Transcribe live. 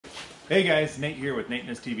Hey guys, Nate here with Nate and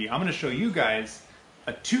his TV. I'm going to show you guys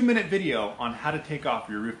a 2-minute video on how to take off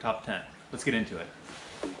your rooftop tent. Let's get into it.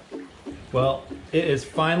 Well, it is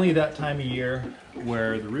finally that time of year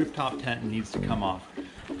where the rooftop tent needs to come off.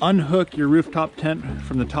 Unhook your rooftop tent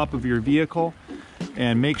from the top of your vehicle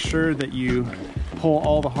and make sure that you pull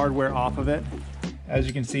all the hardware off of it. As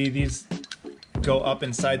you can see, these go up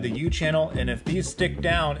inside the U-channel, and if these stick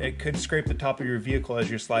down, it could scrape the top of your vehicle as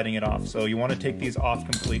you're sliding it off. So you want to take these off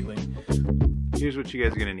completely. Here's what you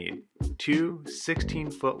guys are going to need. 2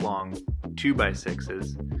 16-foot long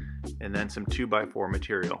 2x6s and then some 2x4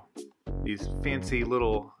 material. These fancy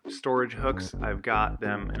little storage hooks, I've got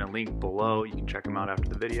them in a link below. You can check them out after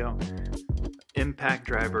the video. Impact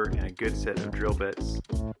driver and a good set of drill bits,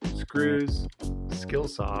 screws, skill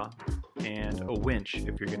saw, and a winch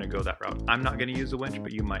if you're going to go that route. I'm not going to use a winch,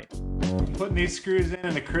 but you might. Putting these screws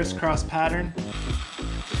in a crisscross pattern.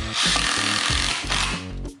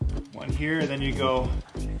 One here, then you go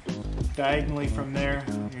diagonally from there,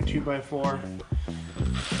 your 2x4.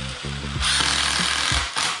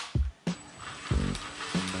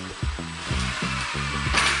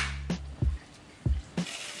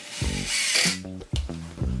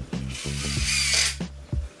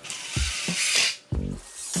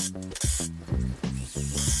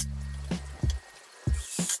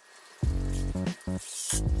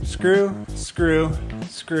 Screw, screw,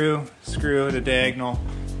 screw, screw at a diagonal,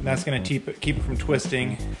 and that's going to keep it from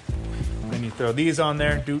twisting. Then you throw these on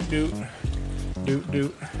there, doot, doot, doot,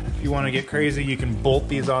 doot. If you want to get crazy, you can bolt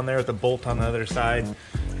these on there with a bolt on the other side.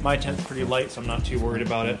 My tent's pretty light, so I'm not too worried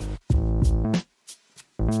about it.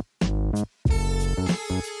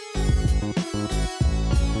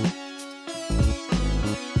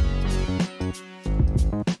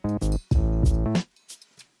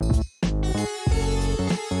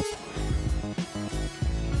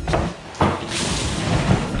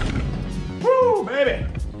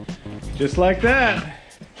 Just like that.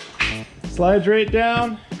 Slides right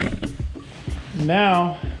down.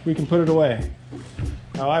 Now we can put it away.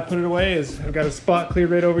 How I put it away is I've got a spot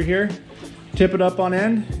cleared right over here. Tip it up on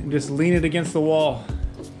end and just lean it against the wall.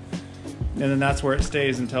 And then that's where it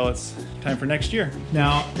stays until it's time for next year.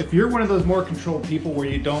 Now, if you're one of those more controlled people where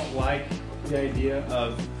you don't like the idea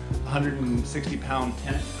of a 160-pound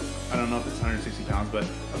tent, I don't know if it's 160 pounds, but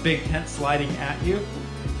a big tent sliding at you,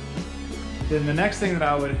 then the next thing that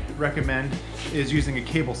I would recommend is using a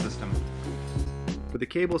cable system. For the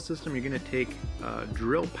cable system, you're going to take a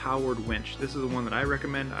drill-powered winch. This is the one that I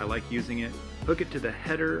recommend. I like using it. Hook it to the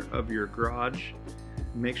header of your garage.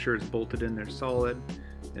 Make sure it's bolted in there solid.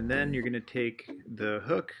 And then you're going to take the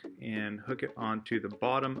hook and hook it onto the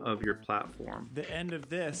bottom of your platform. The end of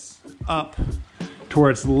this up to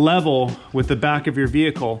where it's level with the back of your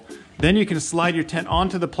vehicle. Then you can slide your tent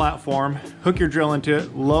onto the platform, hook your drill into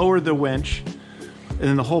it, lower the winch, and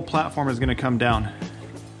then the whole platform is going to come down.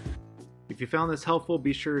 If you found this helpful,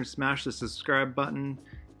 be sure to smash the subscribe button,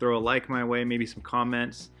 throw a like my way, maybe some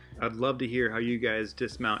comments. I'd love to hear how you guys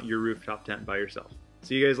dismount your rooftop tent by yourself.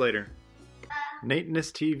 See you guys later. Nate and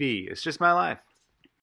his TV, it's just my life.